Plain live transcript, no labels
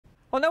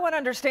Well, no one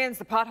understands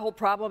the pothole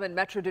problem in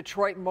Metro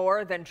Detroit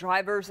more than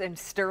drivers in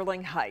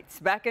Sterling Heights.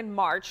 Back in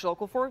March,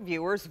 Local 4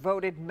 viewers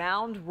voted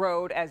Mound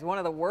Road as one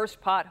of the worst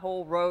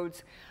pothole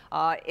roads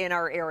in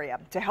our area.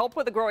 To help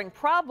with the growing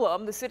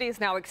problem, the city is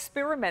now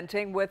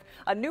experimenting with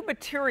a new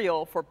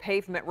material for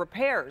pavement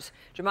repairs.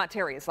 Jermont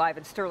Terry is live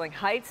in Sterling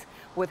Heights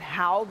with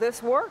how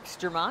this works.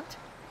 Jermont?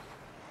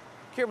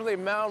 Kimberly,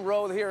 Mound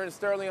Road here in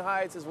Sterling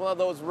Heights is one of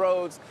those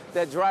roads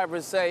that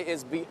drivers say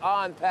is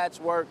beyond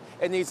patchwork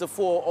and needs a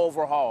full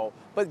overhaul.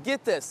 But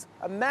get this,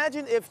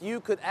 imagine if you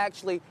could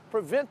actually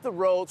prevent the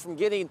roads from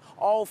getting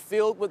all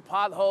filled with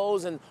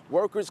potholes and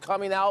workers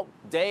coming out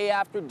day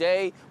after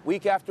day,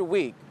 week after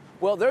week.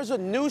 Well, there's a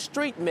new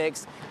street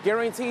mix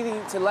guaranteed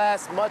to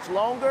last much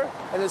longer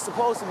and is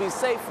supposed to be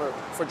safer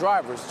for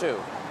drivers too.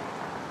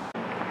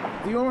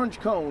 The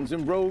orange cones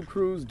and road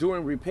crews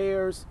during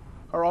repairs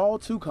are all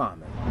too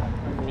common.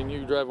 I mean,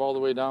 you drive all the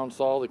way down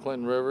Saul, the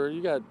Clinton River,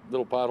 you got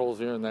little potholes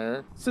here and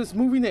there. Since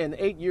moving in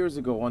 8 years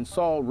ago on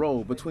Saul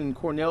Road between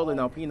Cornell and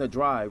Alpena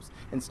Drives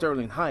in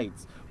Sterling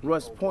Heights,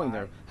 Russ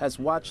Pointer has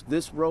watched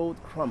this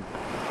road crumble.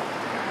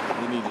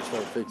 You need to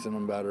start fixing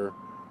them better,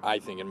 I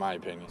think, in my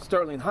opinion.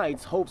 Sterling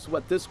Heights hopes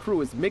what this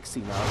crew is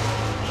mixing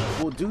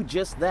up will do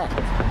just that.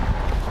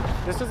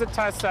 This is a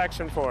test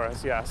section for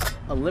us, yes.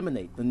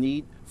 Eliminate the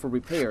need for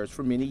repairs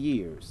for many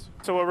years.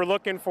 So what we're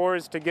looking for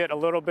is to get a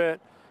little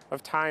bit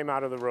of time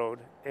out of the road.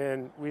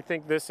 And we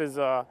think this is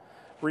a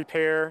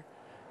repair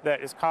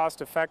that is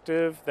cost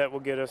effective that will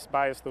get us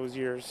by us those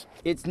years.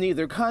 It's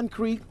neither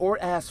concrete or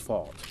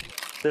asphalt.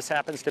 This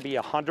happens to be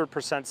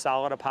 100%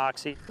 solid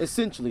epoxy.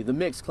 Essentially, the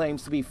mix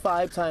claims to be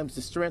 5 times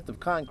the strength of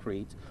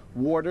concrete,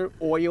 water,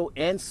 oil,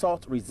 and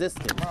salt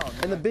resistant.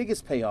 And the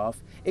biggest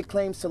payoff, it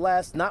claims to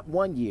last not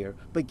 1 year,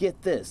 but get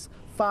this,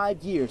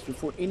 5 years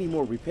before any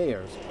more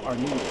repairs are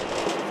needed.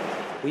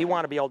 We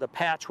want to be able to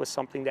patch with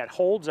something that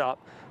holds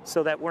up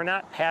so that we're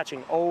not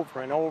patching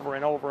over and over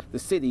and over. The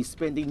city's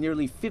spending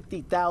nearly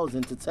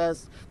 $50,000 to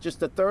test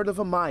just a third of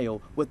a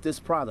mile with this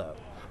product,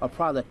 a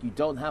product you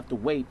don't have to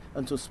wait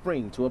until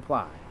spring to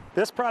apply.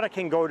 This product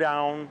can go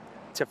down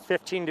to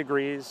 15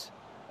 degrees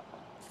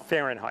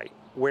Fahrenheit,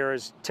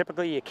 whereas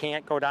typically you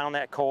can't go down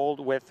that cold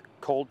with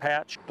cold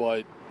patch.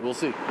 But we'll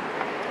see.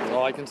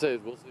 All I can say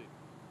is we'll see.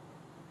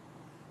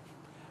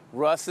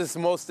 Russ is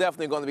most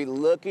definitely going to be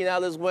looking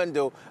out his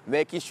window,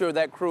 making sure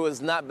that crew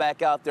is not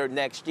back out there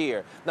next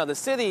year. Now, the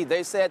city,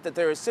 they said that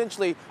they're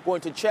essentially going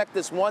to check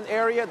this one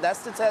area, that's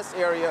the test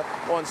area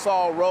on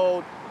Saul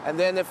Road, and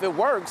then if it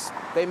works,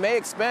 they may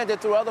expand it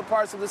through other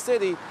parts of the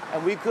city,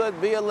 and we could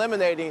be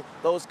eliminating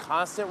those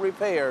constant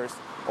repairs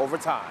over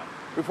time.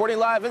 Reporting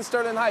live in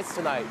Sterling Heights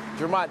tonight,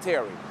 Jermont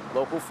Terry,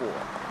 Local 4.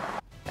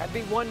 That'd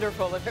be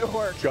wonderful if it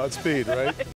worked. Godspeed, right?